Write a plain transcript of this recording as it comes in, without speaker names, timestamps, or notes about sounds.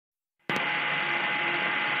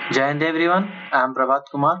Jai Hind everyone, I am Prabhat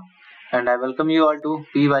Kumar and I welcome you all to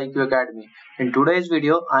PYQ Academy. In today's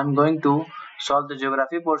video, I am going to solve the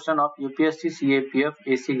geography portion of UPSC CAPF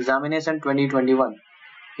AC examination 2021.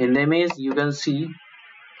 In the image, you can see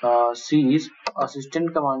C is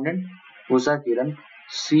Assistant Commandant Usha Kiran.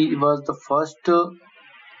 She was the first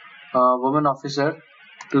woman officer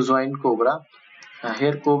to join Cobra.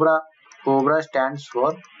 Here Cobra stands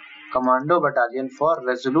for Commando Battalion for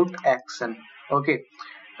Resolute Action. Okay,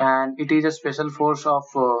 and it is a special force of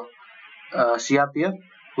CRPF,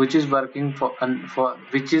 which is working for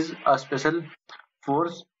which is a special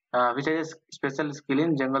force which has a special skill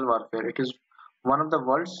in jungle warfare. It is one of the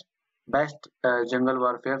world's best jungle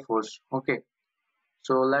warfare force. Okay,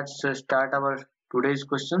 so let's start our today's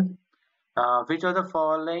question. Which of the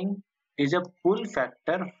following is a pull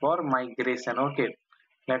factor for migration? Okay,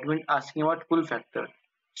 that means asking about pull factor.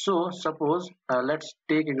 So suppose let's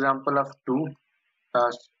take example of two uh,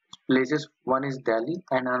 places. One is Delhi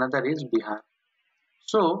and another is Bihar.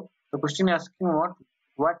 So the question is asking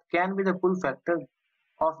what can be the pull factor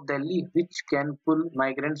of Delhi which can pull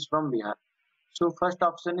migrants from Bihar. So first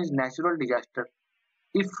option is natural disaster.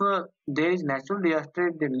 If there is natural disaster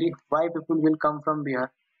in Delhi, why people will come from Bihar?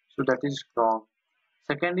 So that is wrong.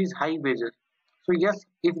 Second is high wages. So yes,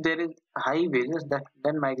 if there is high wages, that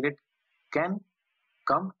then migrate can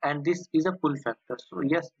come, and this is a pull factor. So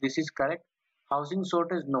yes, this is correct. Housing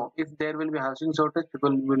shortage, no. If there will be housing shortage,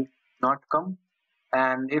 people will not come,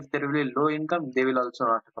 and if there will be low income, they will also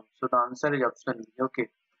not come. So the answer is option B. Okay,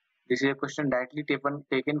 this is a question directly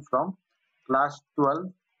taken from class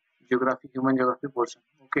 12 geography, human geography portion.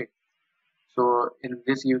 Okay, so in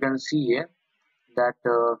this you can see here that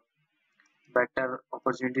better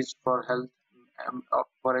opportunities for health,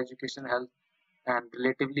 for education, health, and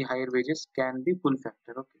relatively higher wages can be pull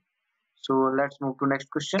factor. Okay, so let's move to next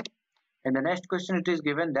question. In the next question, it is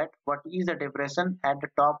given that what is the depression at the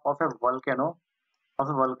top of a volcano of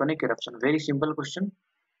a volcanic eruption? Very simple question.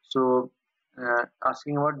 So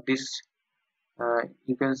asking about this,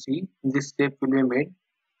 you can see this shape will be made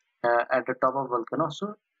at the top of volcano.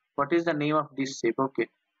 So what is the name of this shape? Okay,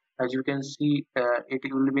 as you can see, it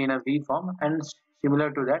will be in a V form, and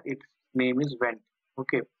similar to that, its name is vent.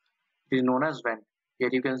 Okay, it is known as vent. Here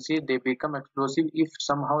you can see they become explosive if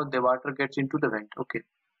somehow the water gets into the vent. Okay,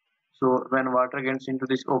 so when water gets into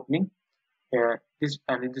this opening,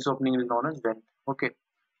 this opening is known as vent. Okay,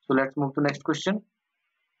 so let's move to next question.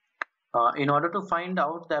 In order to find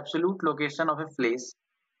out the absolute location of a place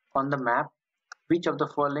on the map, which of the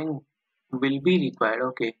following will be required?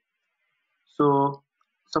 Okay, so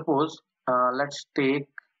suppose let's take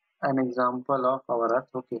an example of our earth.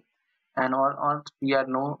 Okay, and on earth we are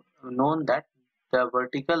known that the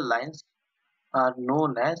vertical lines are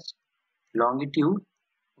known as longitude.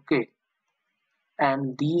 Okay,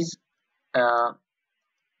 and these uh,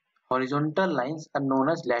 horizontal lines are known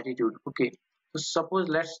as latitude. Okay, so suppose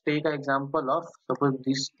let's take an example of, suppose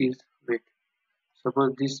this is, wait,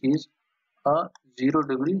 suppose this is a 0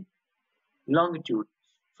 degree longitude.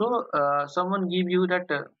 So someone give you that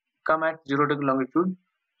come at 0 degree longitude.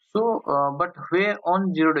 So but where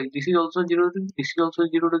on 0 degree, this is also 0 degree, this is also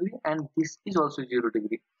 0 degree, and this is also 0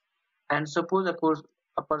 degree. And suppose of course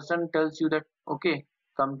a person tells you that okay,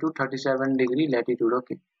 come to 37 degree latitude.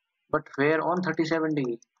 Okay, but where on 37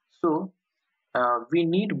 degree? So we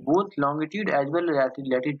need both longitude as well as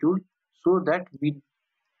latitude, so that we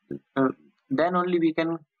uh, then only we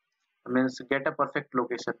can means get a perfect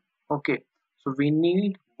location. Okay, so we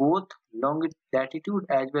need both latitude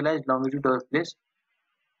as well as longitude of place.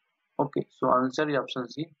 Okay, so answer is option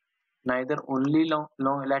C, neither only long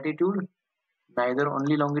latitude, neither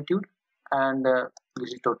only longitude, and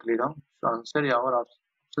this is totally wrong. So answer is our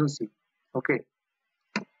option C. Okay,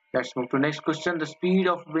 let's move to next question. The speed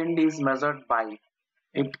of wind is measured by,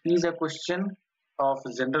 it is a question of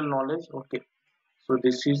general knowledge. Okay, so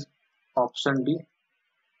this is option D,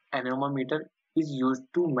 anemometer is used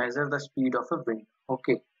to measure the speed of a wind.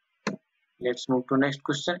 Okay, let's move to next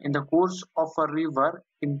question. In the course of a river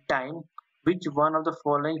in time, which one of the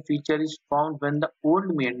following feature is found when the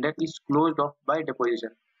old meander is closed off by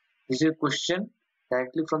deposition? This is a question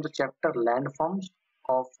directly from the chapter landforms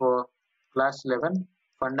of class 11,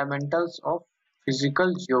 fundamentals of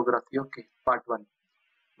physical geography. Okay, part 1.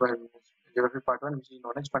 Well, geography part 1, which is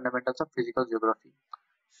known as fundamentals of physical geography.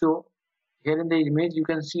 So here in the image you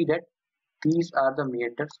can see that these are the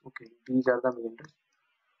meanders. Okay, these are the meanders,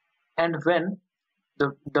 and when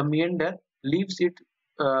the meander leaves its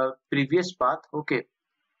previous path. Okay,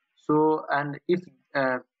 so and if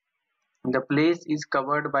uh, the place is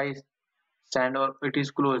covered by sand or it is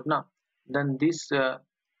closed now, then this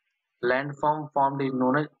landform formed is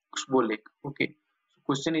known as oxbow lake. Okay, so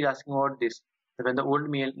question is asking about this. When the old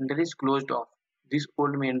meander is closed off, this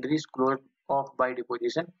old meander is closed off by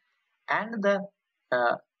deposition, and the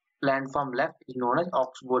uh, landform left is known as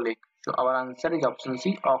oxbow lake. So our answer is option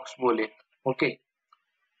C, oxbow lake. Okay,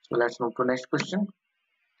 so let's move to next question.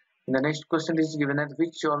 The next question is given as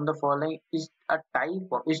which on the following is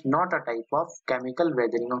not a type of chemical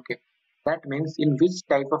weathering. Okay, that means in which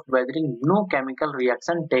type of weathering no chemical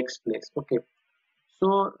reaction takes place. Okay,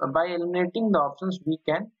 so by eliminating the options we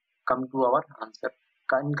can come to our answer.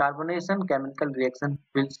 In carbonation, chemical reaction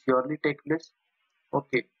will surely take place.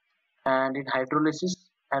 Okay, and in hydrolysis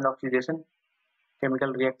and oxidation,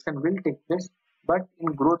 chemical reaction will take place. But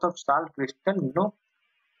in growth of salt crystal, no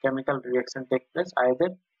chemical reaction takes place either.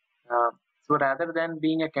 Uh, so rather than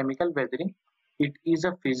being a chemical weathering, it is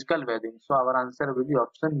a physical weathering. So our answer will be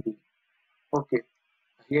option B. Okay.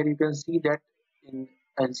 Here you can see that in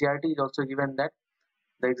NCERT is also given that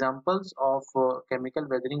the examples of chemical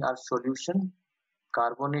weathering are solution,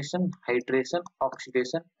 carbonation, hydration,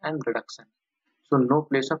 oxidation, and reduction. So no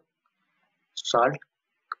place of salt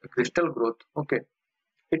crystal growth. Okay.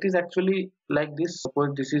 It is actually like this.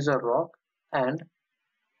 Suppose this is a rock, and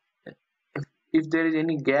if there is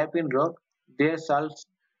any gap in rock, there salt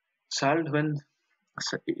when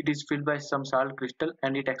it is filled by some salt crystal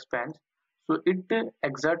and it expands, so it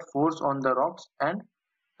exerts force on the rocks, and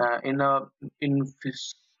uh, in a in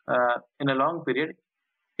in a long period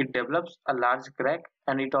it develops a large crack,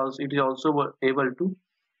 and it is also able to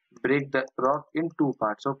break the rock in two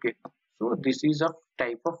parts. Okay, so this is a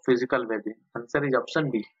type of physical weathering. Answer is option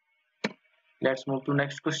B. Let's move to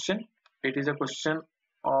next question. It is a question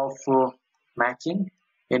of matching,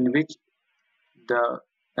 in which the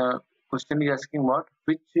question is asking about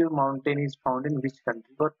which mountain is found in which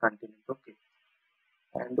country or continent. Okay,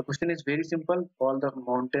 and the question is very simple. All the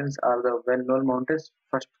mountains are the well-known mountains.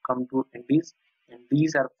 First come to Andes, and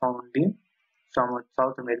these are found in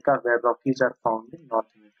South America, where Rockies are found in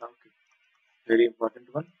North America. Okay, very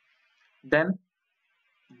important one. Then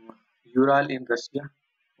Ural in Russia.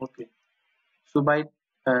 Okay, so by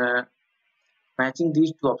uh, matching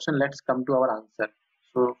these two options, let's come to our answer.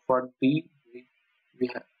 So for B, we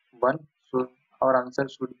have 1. So our answer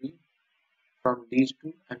should be from these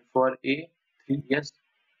two, and for A, 3. Yes.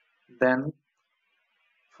 Then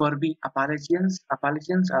for B, Appalachians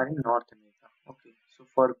are in North America. Okay. So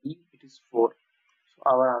for B, it is 4. So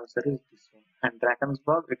our answer is this one. And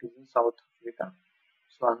Drakensberg, it is in South Africa.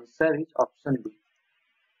 So answer is option B.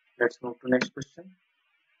 Let's move to next question.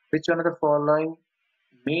 Which one of the following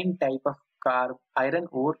main type of iron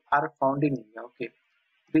ore are found in India? Okay,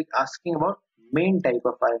 we asking about main type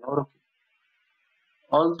of iron ore. Okay,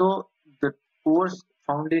 although the ores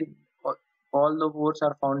found in all the ores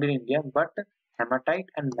are found in India, but hematite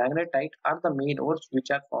and magnetite are the main ores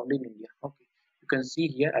which are found in India. Okay, you can see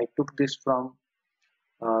here I took this from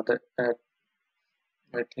the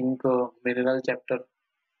I think mineral chapter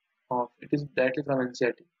of it is directly from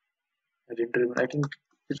NCERT. I didn't remember. I think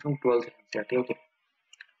it's from 12th NCERT. Okay,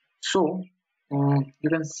 so you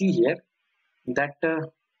can see here that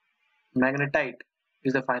magnetite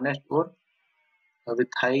is the finest ore with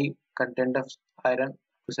high content of iron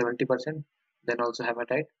to 70%, then also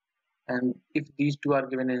hematite. And if these two are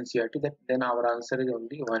given in NCERT, that then our answer is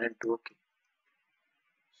only 1 and 2. Okay,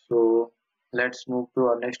 so let's move to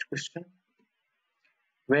our next question.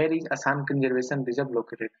 Where is Asan Conservation Reserve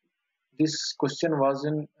located? This question was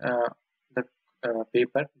in the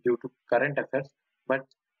paper due to current affairs, but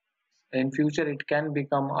in future it can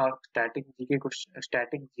become a static GK question, a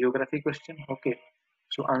static geography question. Okay,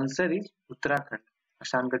 so answer is Uttarakhand.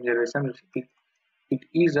 Asan Conservation Reserve. It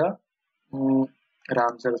is a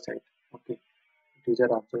Ramsar site. Okay, it is a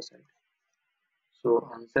Ramsar site. So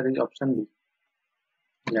answer is option B.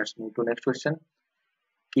 Let's move to next question.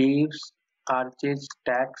 Caves, arches,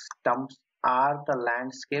 stacks, stumps are the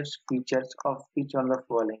landscapes features of which one of the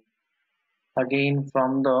following? Again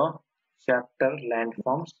from the chapter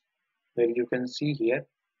landforms, where you can see here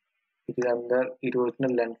it is under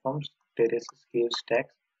erosional landforms, terraces, caves,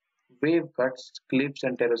 stacks, wave cuts, cliffs,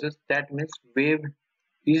 and terraces. That means wave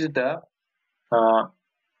is the uh,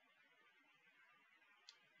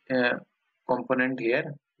 component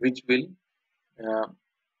here which will uh,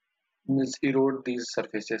 erode these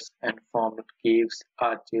surfaces and form caves,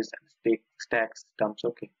 arches, and stacks, stumps.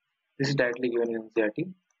 Okay, this is directly given in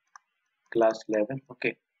NCERT class 11.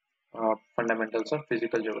 Okay, fundamentals of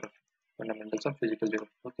physical geography. Fundamentals of physical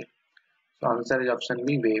geography. Okay, so answer is option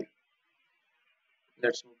B, wave.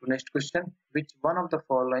 Let's move to next question. Which one of the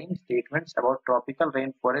following statements about tropical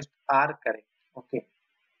rainforest are correct? Okay,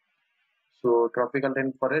 so tropical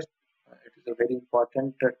rainforest It is a very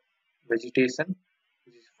important vegetation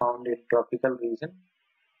which is found in tropical region.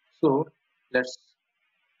 So let's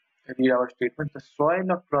read our statement. The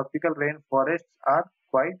soil of tropical rainforests are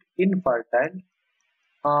quite infertile.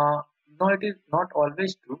 Uh, no, it is not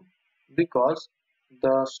always true, because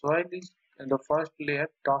the soil is the first layer,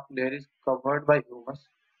 top layer is covered by humus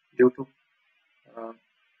due to uh,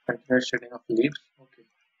 continuous shedding of leaves. Okay,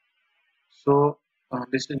 so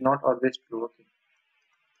this is not always true. Okay,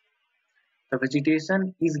 the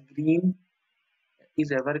vegetation is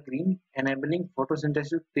evergreen, enabling photosynthesis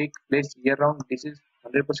to take place year round. This is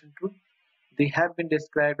 100% true. They have been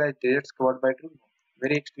described as deserts covered by trees.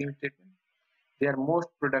 Very extreme statement. They are most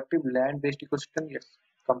productive land-based ecosystem. Yes,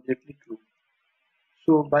 completely true.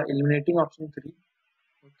 So by eliminating option 3,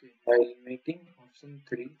 okay, by eliminating option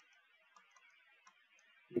 3,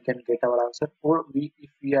 we can get our answer. Or if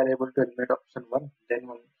we are able to eliminate option 1,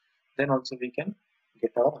 then also we can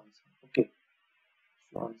get our answer. Okay,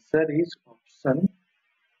 so answer is option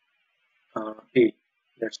A.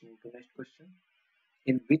 Let's move to next question.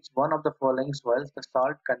 In which one of the following soils the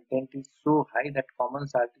salt content is so high that common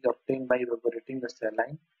salt is obtained by evaporating the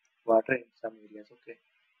saline water in some areas? Okay,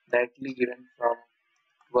 directly given from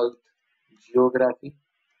 12th geography.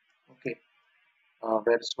 Okay,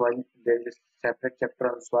 where soil, there is a separate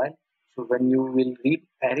chapter on soil. So when you will read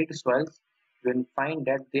arid soils, you will find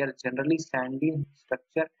that they are generally sandy in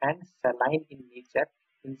structure and saline in nature.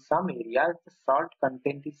 In some areas, the salt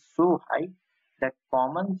content is so high that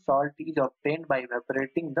common salt is obtained by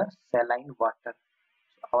evaporating the saline water.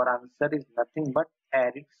 So our answer is nothing but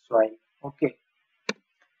arid soil. Okay,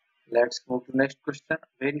 let's move to next question.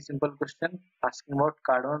 Very simple question asking about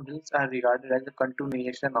cardamom hills are regarded as a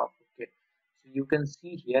continuation of. Okay, so you can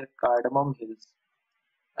see here cardamom hills.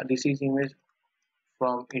 This is image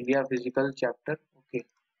from India Physical chapter. Okay,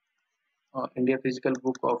 India Physical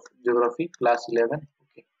book of Geography, class 11.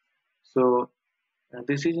 Okay, so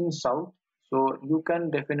this is in south. So you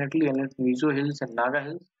can definitely enter Mizo Hills and Naga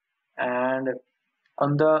Hills, and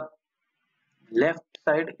on the left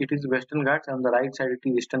side it is Western Ghats, on the right side it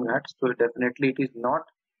is Eastern Ghats. So definitely it is not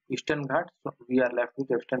Eastern Ghats. So we are left with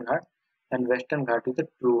Western Ghats, and Western Ghat is the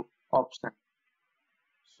true option.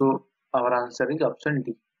 So our answer is option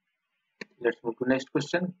D. Let's move to next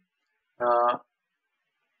question. Uh,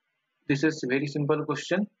 this is very simple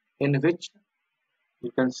question in which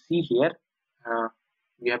you can see here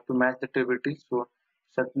we have to match the tributaries. So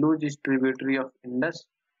Satluj is tributary of Indus,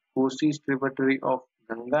 Kosi is tributary of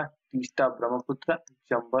Ganga, Teesta Brahmaputra,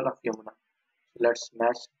 Chambal of Yamuna. So let's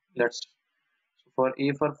match. So for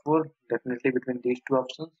A for 4, definitely between these two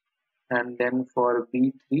options, and then for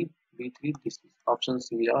B3 this is option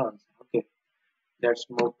C is our answer. Okay, let's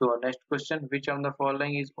move to our next question. Which of the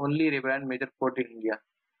following is only river and major port in India?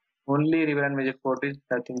 Only river and major port is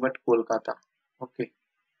nothing but Kolkata. Okay,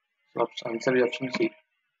 so answer is option C.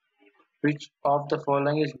 Which of the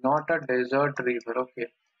following is not a desert river? Okay,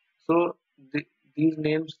 so these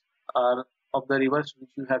names are of the rivers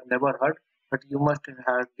which you have never heard, but you must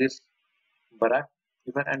have this Barak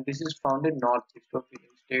river, and this is found in northeast. Okay,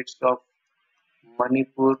 in states of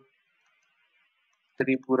Manipur,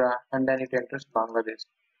 Tripura, and then it enters Bangladesh.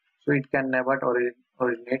 So it can never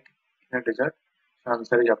originate in a desert. So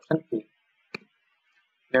answer is option A.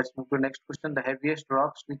 Let's move to next question. The heaviest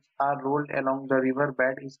rocks which are rolled along the river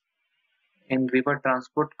bed is in river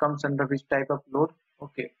transport comes under which type of load?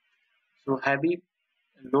 Okay, so heavy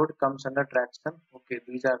load comes under traction. Okay,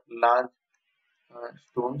 these are large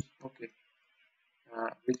stones. Okay,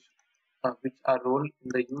 which are rolled in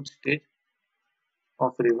the youth stage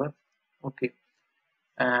of river. Okay,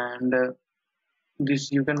 and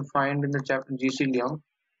this you can find in the chapter G.C. Leong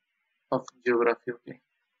of geography. Okay,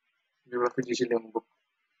 geography G.C. Leong book.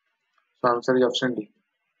 So answer is option D.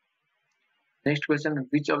 Next question,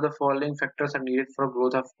 which of the following factors are needed for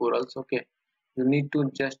growth of corals? Okay, you need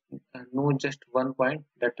to just know just one point,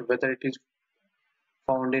 that whether it is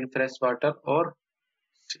found in fresh water or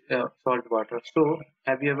salt water. So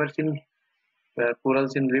have you ever seen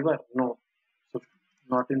corals in river? No. So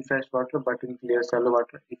not in fresh water but in clear shallow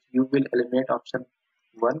water. If you will eliminate option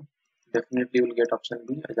 1, definitely you will get option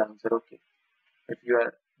B as answer. Okay, if you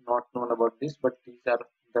are not known about this, but these are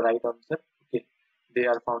the right answer. Okay, they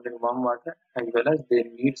are found in warm water as well as they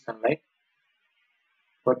need sunlight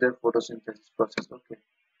for their photosynthesis process. Okay,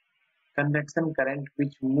 convection current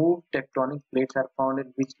which move tectonic plates are found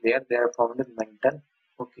in which layer? They are found in mantle.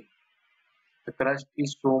 Okay, the crust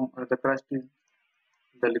is the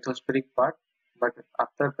lithospheric part, but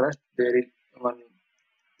after crust there is one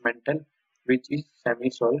mantle which is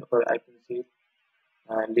semi-solid, or I can say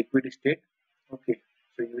liquid state. Okay,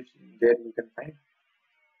 so there you can find.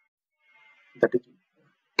 that is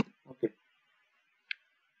okay.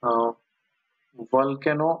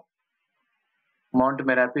 Volcano Mount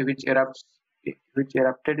Merapi, which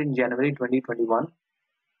erupted in January 2021,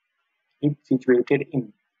 is situated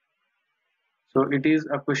in. So it is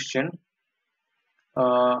a question.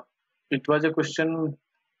 It was a question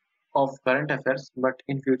of current affairs, but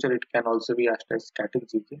in future it can also be asked as static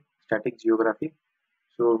GK, static geography.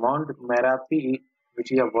 So Mount Merapi,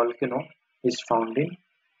 which is a volcano, is found in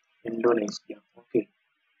Indonesia. Okay.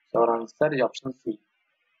 So our answer is option C.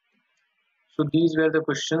 So these were the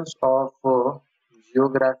questions of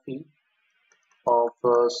geography of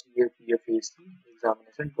CAPF AC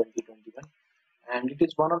examination 2021, and it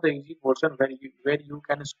is one of the easy portion where you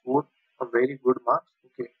can score a very good marks.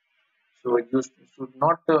 Okay, so you should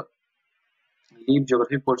not leave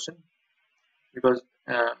geography portion, because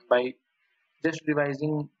by just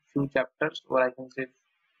revising few chapters, or I can say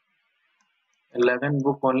 11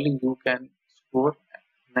 book only, you can score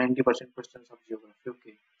 90% questions of geography.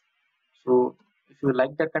 Okay, so if you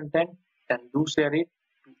like the content, then do share it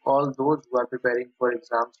to all those who are preparing for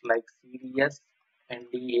exams like CDS,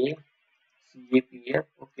 NDA, CAPF.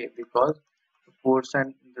 Okay, because the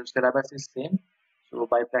portion, the syllabus is same. So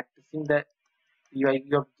by practicing the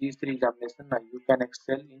PYQ of these three examinations, you can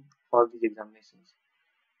excel in all these examinations.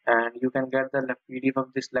 And you can get the PDF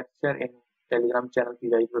of this lecture in Telegram channel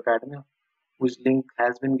PYQ Academy, whose link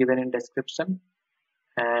has been given in description.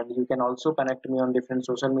 And you can also connect me on different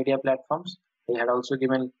social media platforms. I had also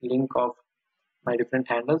given link of my different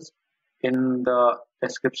handles in the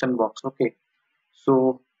description box. Okay,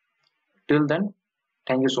 so till then,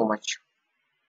 thank you so much.